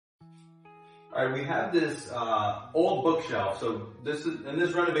All right, we have this old bookshelf. So in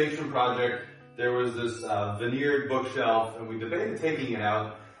this renovation project, there was this veneered bookshelf, and we debated taking it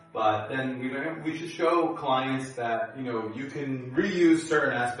out. But then we should show clients that you can reuse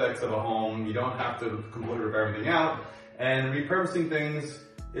certain aspects of a home. You don't have to completely rip everything out, and repurposing things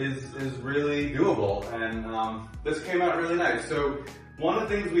is really doable. And this came out really nice. So one of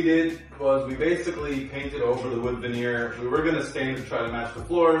the things we did was we basically painted over the wood veneer. We were going to stain to try to match the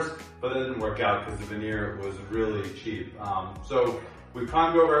floors, but it didn't work out because the veneer was really cheap. So we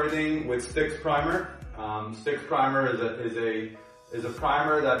primed over everything with Sticks primer. Sticks primer is a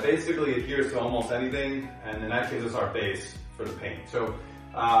primer that basically adheres to almost anything, and then that gives us our base for the paint. So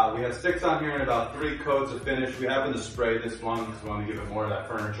we have Sticks on here and about 3 coats of finish. We happen to spray this one because we want to give it more of that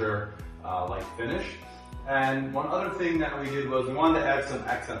furniture like finish. And one other thing that we did was we wanted to add some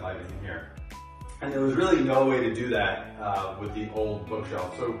accent lighting in here. And there was really no way to do that with the old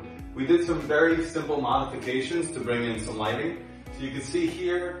bookshelf. So we did some very simple modifications to bring in some lighting. So you can see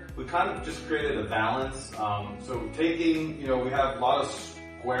here, we kind of just created a balance. So taking, we have a lot of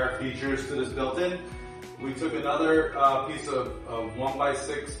square features to this built-in. We took another piece of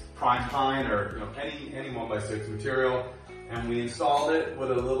 1x6 prime pine or any 1x6 material, and we installed it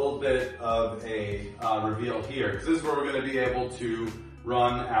with a little bit of a reveal here. Because this is where we're going to be able to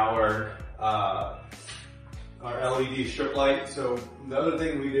run our LED strip light. So the other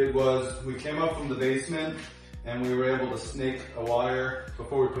thing we did was we came up from the basement and we were able to snake a wire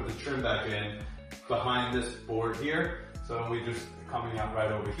before we put the trim back in behind this board here. So we just coming out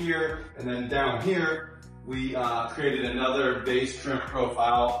right over here, and then down here we created another base trim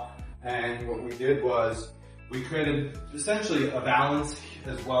profile. And what we did was we created essentially a balance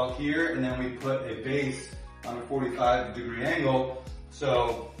as well here, and then we put a base on a 45-degree angle.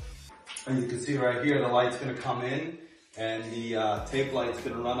 So, and you can see right here, the light's gonna come in, and the tape light's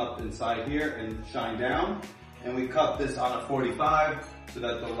gonna run up inside here and shine down. And we cut this on a 45 so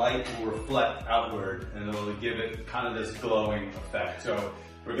that the light will reflect outward, and it'll give it kind of this glowing effect. So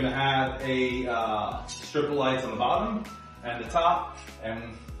we're gonna have a strip of lights on the bottom and the top,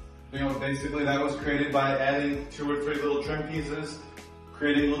 and basically that was created by adding 2 or 3 little trim pieces,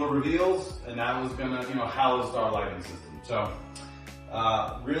 creating little reveals, and that was gonna house our lighting system. So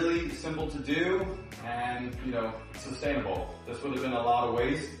really simple to do, and sustainable. This would have been a lot of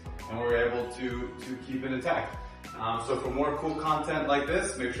waste, and we were able to keep it intact. So for more cool content like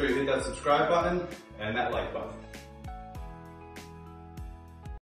this, make sure you hit that subscribe button and that like button.